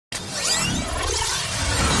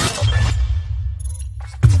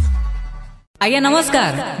आज्ञा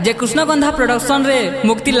नमस्कार। जयकृष्ण गंधा प्रोडक्शन रे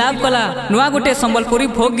मुक्ति लाभ कला नुआ गोटे संबलपुरी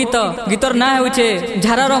फोक गीत गीतर ना होचे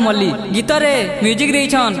झारार मल्ली। गीत रे म्यूजिक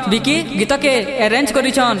देइछन विकी, गीत के अरेंज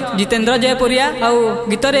करिछन जितेंद्र जयपुरिया आउ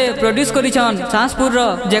गीत रे प्रोड्यूस करिछन सांसपुर रो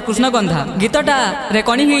जयकृष्ण गंधा। गीतटा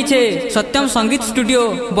रेकॉर्डिंग होइछे सत्यम संगीत स्टूडियो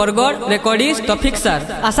बरगढ़। रेकॉर्डिस्ट तौफिक सर।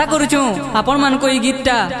 आशा करूछु आपण मान को ई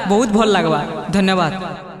गीतटा बहुत भल लागबा। धन्यवाद।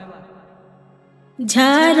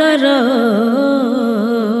 झारार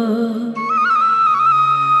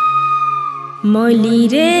मल्ली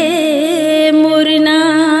रे मोरना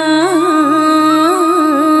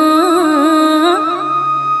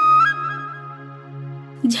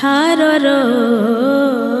झारार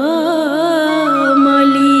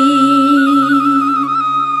मल्ली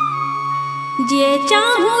जे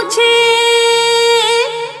चाहू छे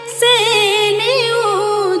से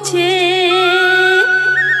नेऊ छे,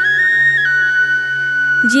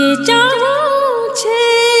 जे चाहू छे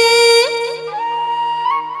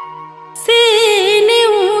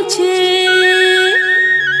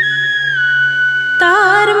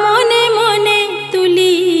तार मने मने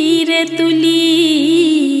तुली रे तुली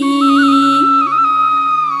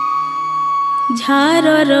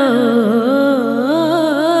झारार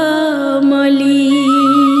मल्ली।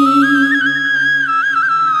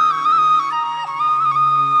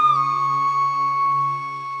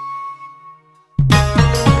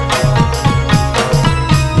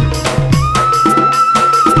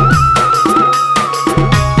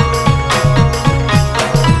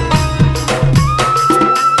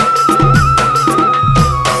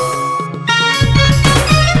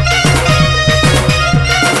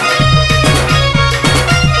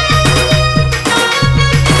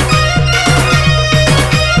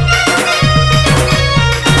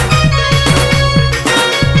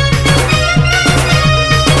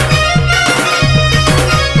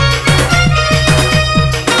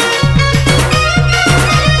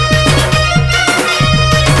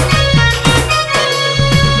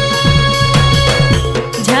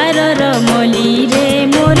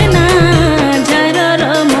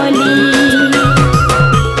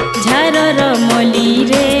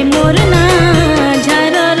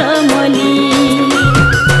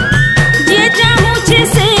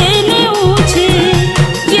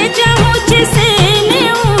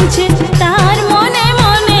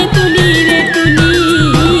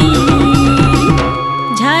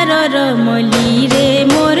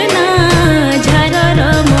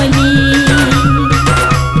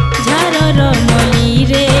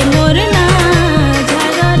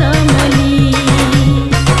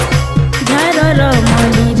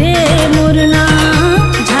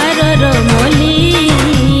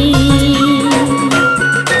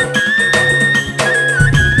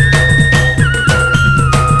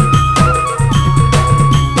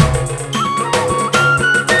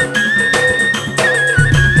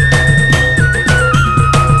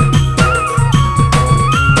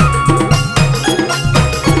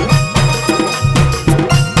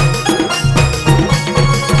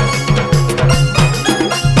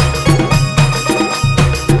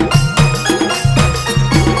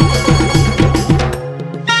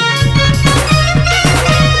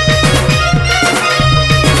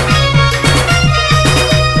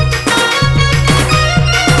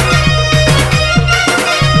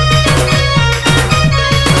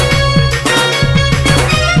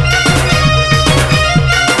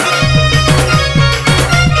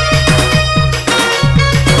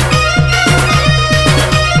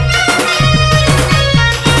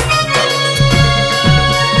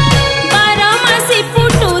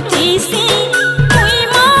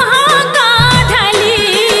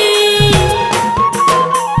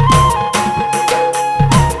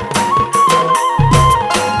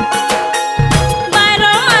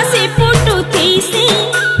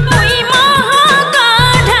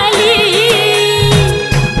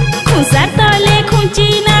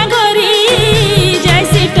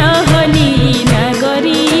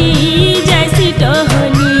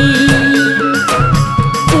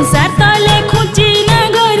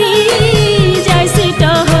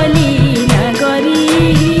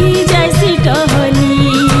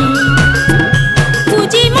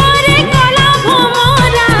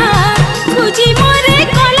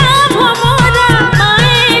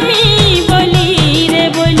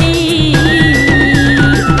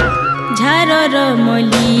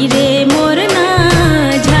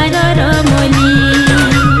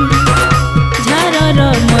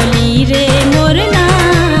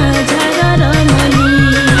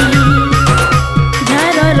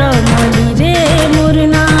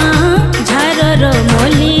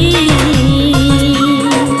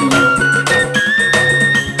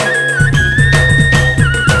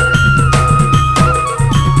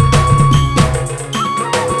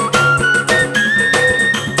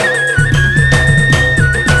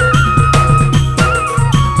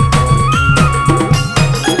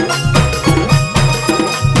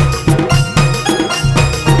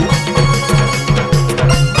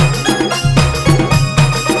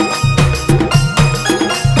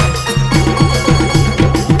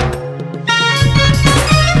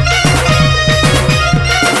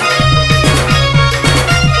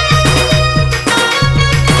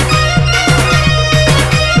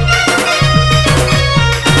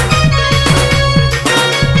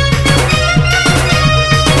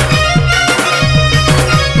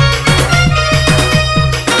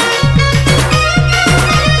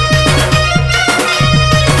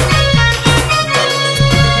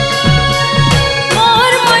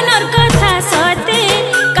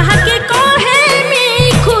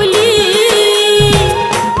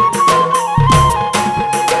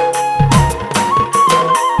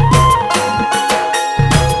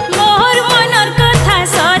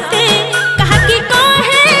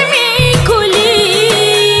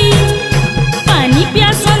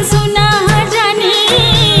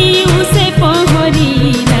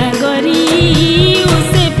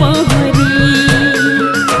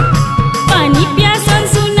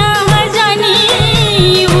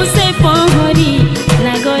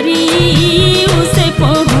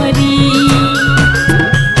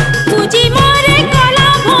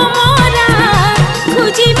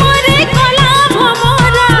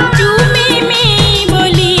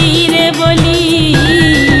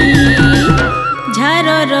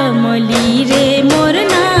 ଝାରର ମଲ୍ଲି ରେ